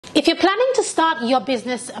If you're planning to start your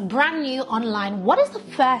business brand new online, what is the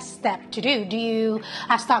first step to do? Do you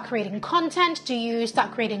start creating content? Do you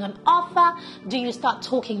start creating an offer? Do you start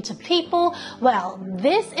talking to people? Well,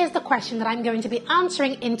 this is the question that I'm going to be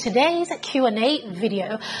answering in today's Q&A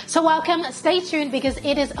video. So welcome, stay tuned because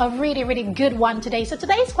it is a really good one today. So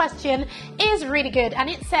today's question is really good and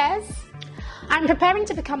it says, I'm preparing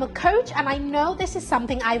to become a coach and I know this is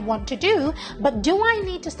something I want to do, but do I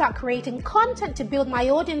need to start creating content to build my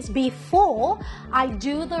audience before I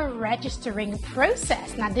do the registering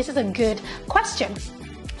process? Now, this is a good question.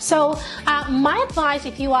 So my advice,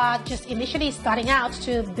 if you are just initially starting out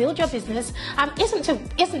to build your business, isn't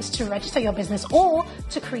to register your business or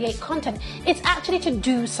to create content. It's actually to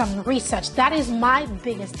do some research. That is my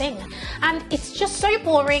biggest thing. And it's just so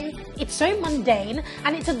boring. It's so mundane,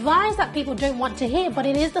 and it's advice that people don't want to hear, but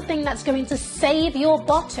it is the thing that's going to save your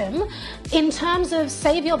bottom in terms of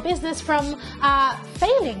save your business from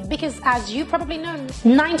failing. Because as you probably know,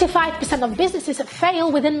 95% of businesses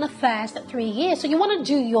fail within the first 3 years. So you want to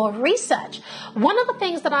do your research. One of the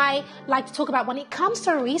things that I like to talk about when it comes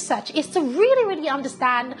to research is to really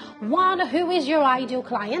understand, one, who is your ideal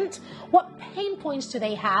client? What pain points do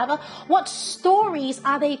they have? What stories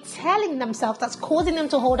are they telling themselves that's causing them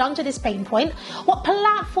to hold on to this pain point? What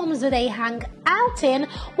platforms do they hang out in?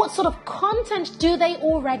 What sort of content do they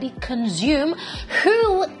already consume?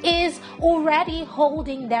 Who is already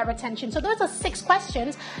holding their attention? So those are 6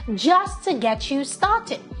 questions just to get you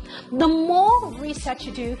started. The more research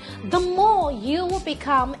you do, the more you will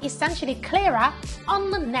become essentially clearer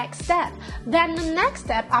on the next step. Then the next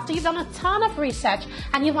step, after you've done a ton of research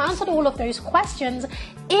and you've answered all of those questions,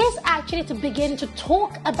 is actually to begin to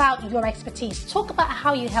talk about your expertise, talk about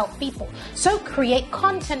how you help people. So create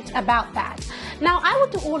content about that. Now, I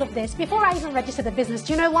would do all of this before I even registered the business.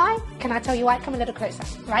 Do you know why? Can I tell you why? Come a little closer,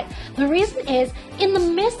 right? The reason is, in the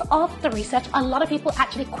midst of the research, a lot of people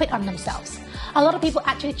actually quit on themselves. A lot of people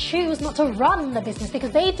actually choose not to run the business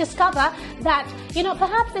because they discover that,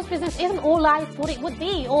 perhaps this business isn't all I thought it would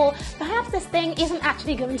be, or perhaps this thing isn't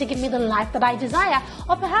actually going to give me the life that I desire,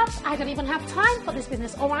 or perhaps I don't even have time for this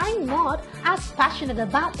business, or I'm not as passionate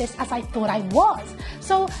about this as I thought I was.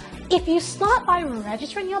 So if you start by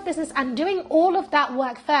registering your business and doing all of that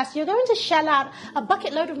work first, you're going to shell out a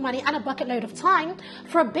bucket load of money and a bucket load of time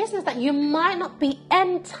for a business that you might not be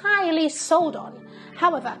entirely sold on.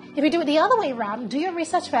 However, if you do it the other way around, do your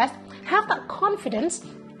research first, have that confidence,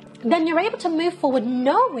 then you're able to move forward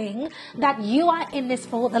knowing that you are in this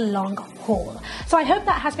for the long haul. So I hope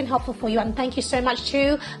that has been helpful for you, and thank you so much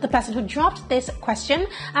to the person who dropped this question.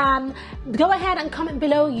 Go ahead and comment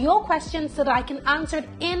below your questions so that I can answer it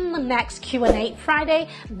in the next Q&A Friday.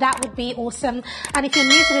 That would be awesome. And if you're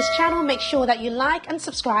new to this channel, make sure that you like and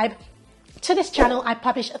subscribe to this channel. I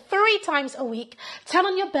publish 3 times a week. Turn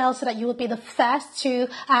on your bell so that you will be the first to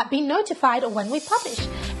be notified when we publish.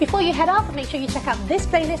 Before you head off, make sure you check out this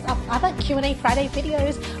playlist of other Q&A Friday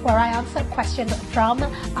videos where I answer questions from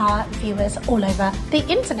our viewers all over the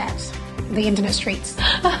internet streets.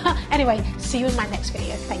 Anyway, see you in my next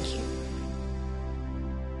video. Thank you.